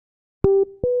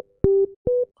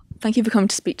thank you for coming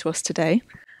to speak to us today.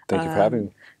 Thank you for having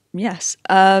me. Yes.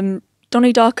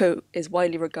 Donnie Darko is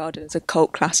widely regarded as a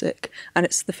cult classic, and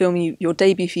it's the film, your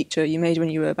debut feature you made when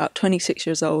you were about 26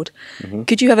 years old. Mm-hmm.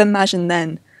 Could you have imagined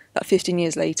then that 15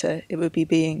 years later it would be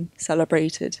being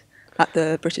celebrated at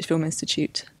the British Film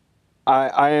Institute?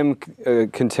 I am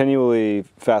continually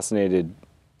fascinated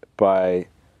by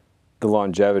the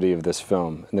longevity of this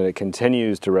film, and that it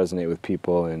continues to resonate with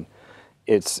people, and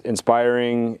it's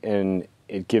inspiring, and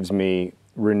it gives me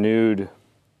renewed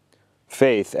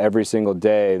faith every single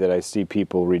day that I see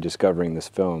people rediscovering this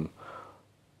film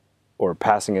or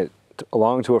passing it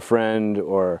along to a friend,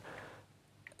 or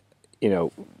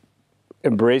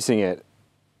embracing it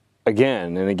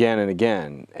again and again and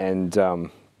again, and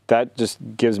that just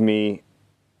gives me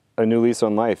a new lease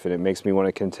on life, and it makes me want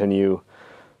to continue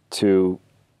to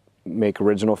make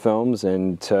original films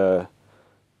and to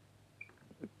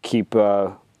keep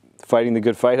fighting the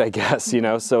good fight, I guess.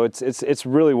 So it's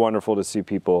really wonderful to see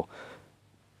people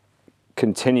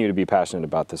continue to be passionate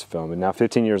about this film. And now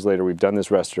 15 years later, we've done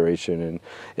this restoration, and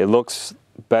it looks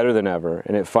better than ever,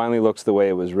 and it finally looks the way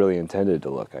it was really intended to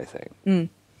look, I think.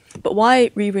 But why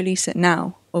re-release it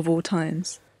now, of all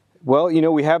times? Well,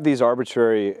 we have these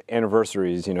arbitrary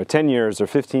anniversaries, 10 years or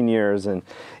 15 years, and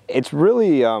it's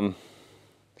really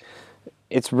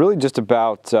just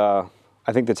about, I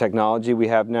think, the technology we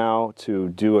have now to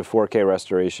do a 4K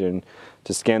restoration,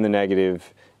 to scan the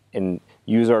negative, and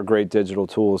use our great digital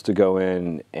tools to go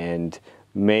in and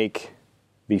make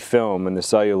the film and the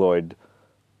celluloid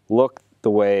look the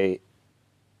way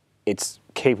it's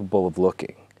capable of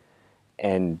looking.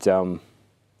 And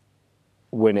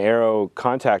when Arrow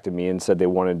contacted me and said they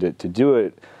wanted to do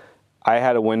it, I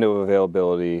had a window of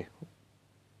availability,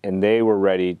 and they were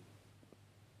ready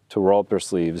to roll up their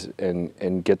sleeves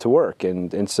and get to work.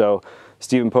 And so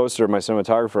Stephen Poster, my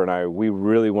cinematographer, and I, we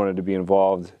really wanted to be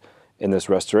involved in this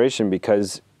restoration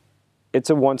because it's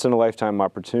a once-in-a-lifetime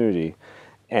opportunity.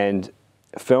 And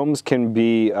films can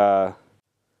be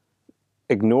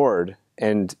ignored,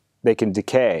 and they can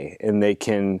decay, and they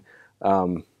can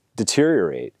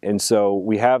deteriorate. And so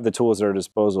we have the tools at our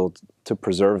disposal to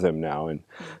preserve them now, and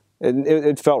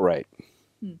it felt right.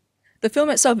 The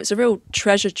film itself, it's a real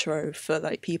treasure trove for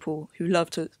people who love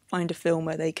to find a film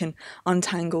where they can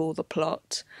untangle the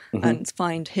plot and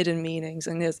find hidden meanings.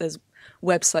 And there's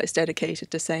websites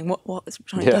dedicated to saying what is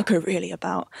Donnie Darko really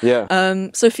about. Yeah.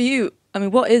 So for you, I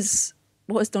mean, what is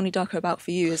Donnie Darko about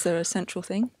for you? Is there a central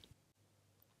thing?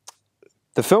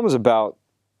 The film is about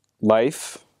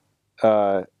life.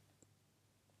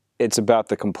 It's about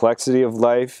the complexity of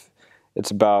life.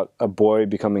 It's about a boy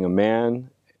becoming a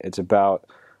man. It's about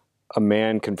a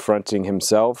man confronting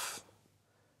himself.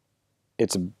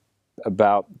 It's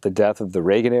about the death of the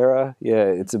Reagan era. Yeah,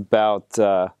 it's about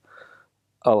a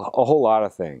whole lot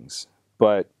of things.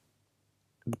 But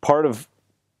part of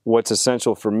what's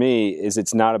essential for me is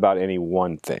it's not about any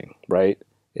one thing, right?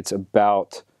 It's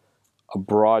about a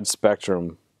broad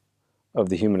spectrum of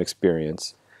the human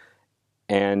experience.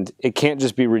 And it can't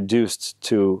just be reduced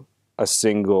to a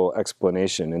single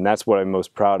explanation. And that's what I'm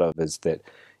most proud of, is that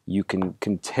you can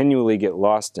continually get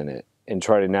lost in it and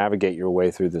try to navigate your way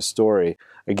through the story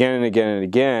again and again and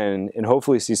again, and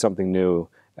hopefully see something new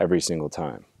every single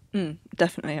time.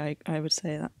 Definitely, I would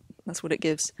say that's what it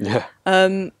gives. Yeah.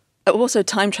 Also,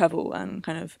 time travel and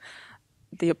kind of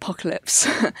the apocalypse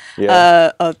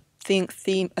Yeah. a theme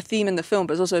in the film,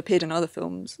 but it's also appeared in other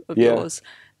films of yours.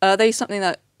 Are they something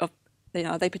that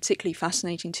are they particularly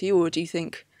fascinating to you, or do you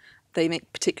think they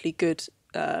make particularly good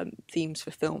themes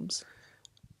for films?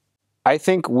 I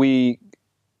think we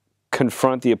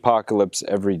confront the apocalypse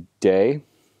every day.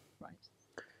 Right.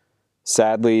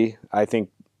 Sadly, I think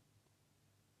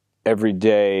every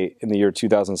day in the year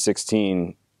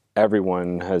 2016,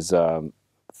 everyone has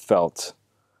felt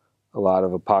a lot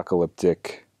of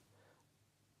apocalyptic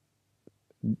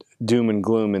doom and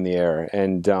gloom in the air.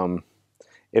 And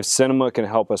if cinema can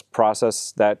help us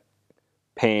process that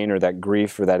pain or that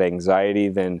grief or that anxiety,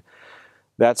 then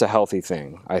that's a healthy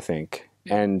thing, I think.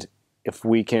 And if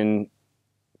we can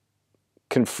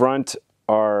confront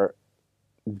our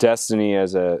destiny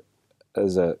as a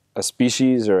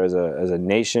species, or as a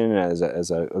nation, as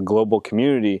a global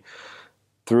community,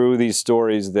 through these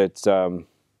stories that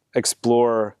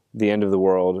explore the end of the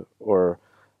world, or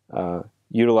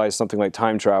utilize something like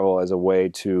time travel as a way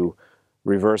to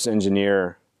reverse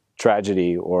engineer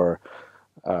tragedy or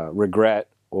regret,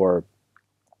 or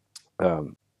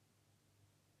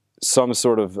some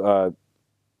sort of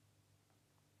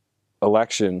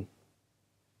election,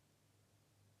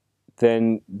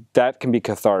 then that can be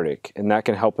cathartic, and that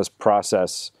can help us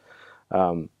process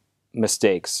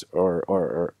mistakes,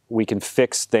 or we can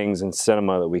fix things in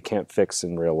cinema that we can't fix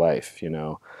in real life.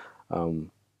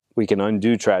 We can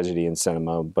undo tragedy in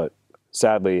cinema, but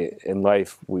sadly in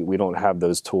life we don't have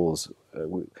those tools.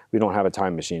 We don't have a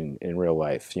time machine in real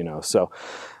life. So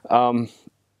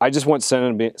I just want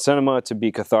cinema to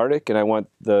be cathartic, and I want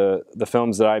the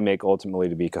films that I make ultimately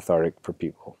to be cathartic for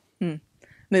people. I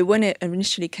mean, when it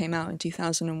initially came out in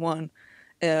 2001,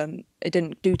 it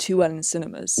didn't do too well in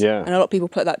cinemas. Yeah. And a lot of people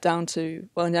put that down to,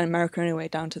 well, in America anyway,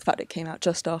 down to the fact it came out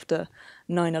just after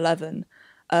 9/11.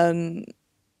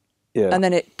 Yeah. And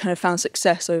then it kind of found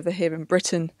success over here in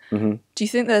Britain. Mm-hmm. Do you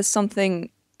think there's something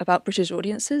about British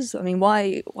audiences? I mean,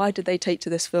 why did they take to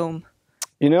this film?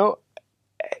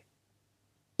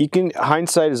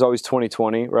 Hindsight is always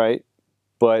 20/20, right?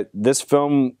 But this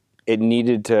film, it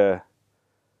needed to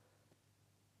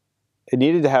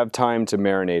have time to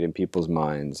marinate in people's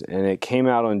minds. And it came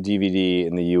out on DVD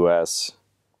in the US,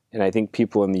 and I think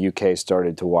people in the UK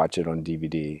started to watch it on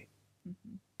DVD.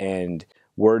 Mm-hmm. And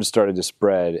word started to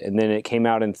spread. And then it came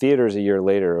out in theaters a year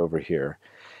later over here.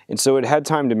 And so it had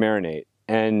time to marinate.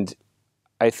 And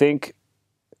I think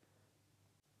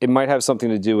it might have something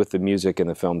to do with the music in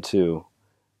the film too.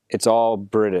 It's all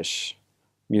British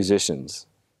musicians.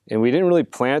 And we didn't really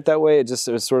plan it that way. It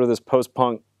was sort of this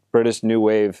post-punk British new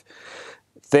wave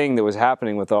thing that was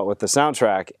happening with the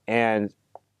soundtrack. And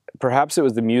perhaps it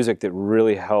was the music that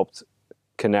really helped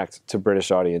connect to British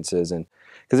audiences. And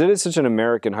because it is such an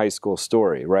American high school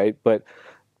story, right? But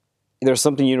there's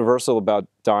something universal about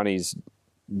Donnie's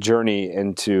journey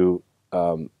into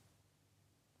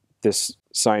this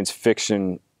science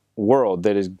fiction world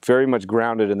that is very much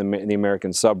grounded in the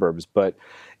American suburbs, but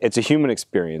it's a human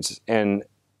experience, and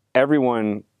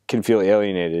everyone can feel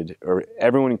alienated, or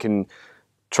everyone can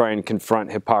try and confront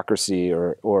hypocrisy,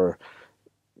 or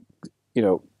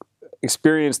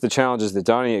experience the challenges that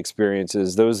Donnie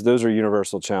experiences. Those are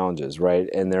universal challenges, right?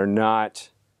 And they're not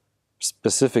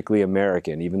specifically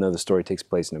American, even though the story takes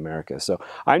place in America. So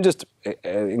I'm just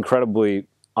incredibly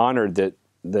honored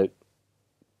that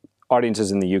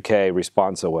audiences in the UK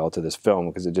respond so well to this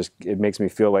film, because it makes me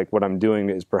feel like what I'm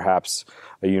doing is perhaps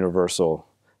a universal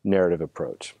narrative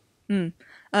approach.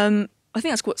 I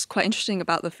think that's what's quite interesting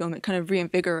about the film. It kind of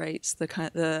reinvigorates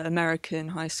the American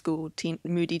high school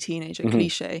moody teenager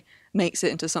cliche, makes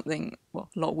it into something a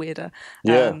lot weirder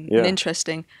and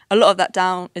interesting. A lot of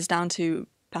that is down to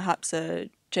perhaps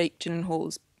Jake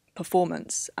Gyllenhaal's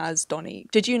performance as Donnie.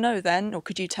 Did you know then, or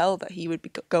could you tell that he would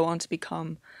go on to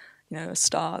become, a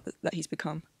star that he's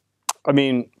become? I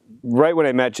mean, right when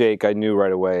I met Jake, I knew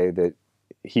right away that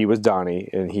he was Donnie,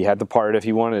 and he had the part if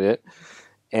he wanted it.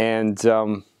 And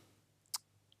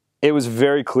it was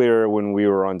very clear when we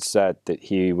were on set that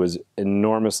he was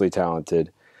enormously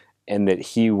talented, and that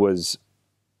he was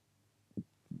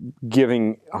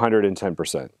giving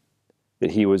 110%.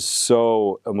 That he was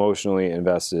so emotionally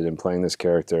invested in playing this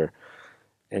character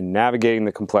and navigating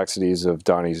the complexities of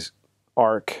Donnie's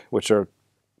arc, which are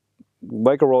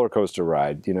like a roller coaster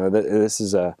ride. This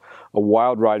is a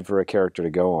wild ride for a character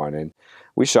to go on. And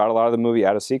we shot a lot of the movie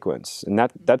out of sequence, and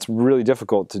that's really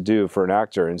difficult to do for an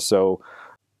actor. And so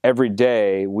every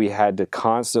day we had to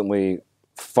constantly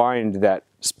find that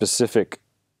specific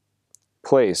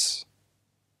place,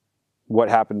 what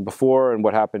happened before and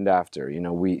what happened after.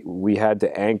 We had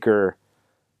to anchor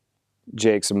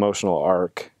Jake's emotional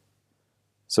arc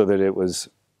so that it was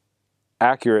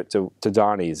accurate to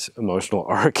Donnie's emotional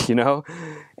arc,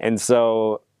 And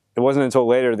so it wasn't until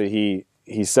later that he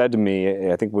said to me,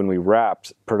 I think when we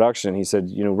wrapped production, he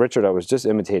said, Richard, I was just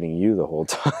imitating you the whole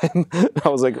time. I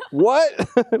was like, what?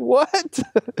 What?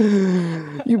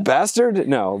 You bastard?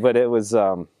 No, but it was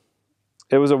a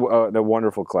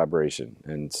wonderful collaboration.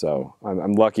 And so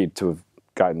I'm lucky to have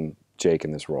gotten Jake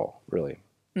in this role, really.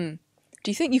 Do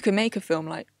you think you can make a film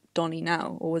like Donnie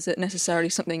now, or was it necessarily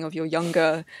something of your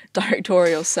younger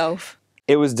directorial self?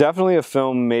 It was definitely a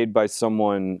film made by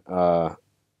someone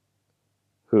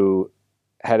who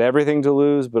had everything to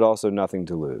lose, but also nothing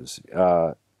to lose.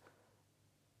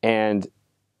 And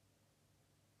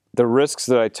the risks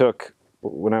that I took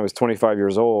when I was 25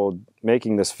 years old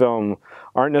making this film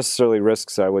aren't necessarily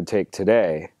risks I would take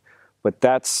today, but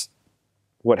that's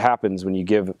what happens when you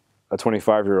give a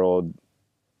 25-year-old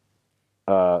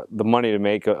the money to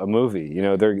make a movie.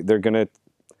 They're going to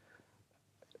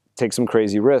take some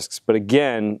crazy risks. But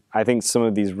again, I think some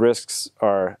of these risks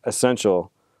are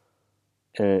essential,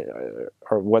 are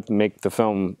what make the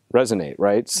film resonate,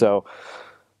 right? So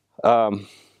I'm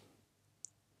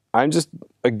just,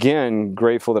 again,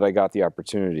 grateful that I got the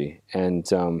opportunity, and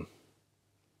that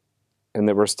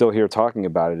we're still here talking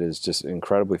about it is just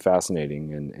incredibly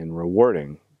fascinating and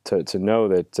rewarding to know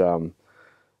that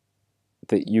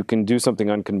that you can do something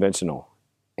unconventional,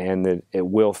 and that it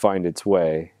will find its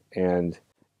way, and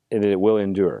that it will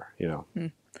endure.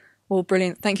 Well,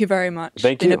 brilliant. Thank you very much. Thank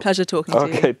you. It's been you. a pleasure talking to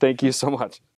you. Okay, thank you so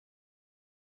much.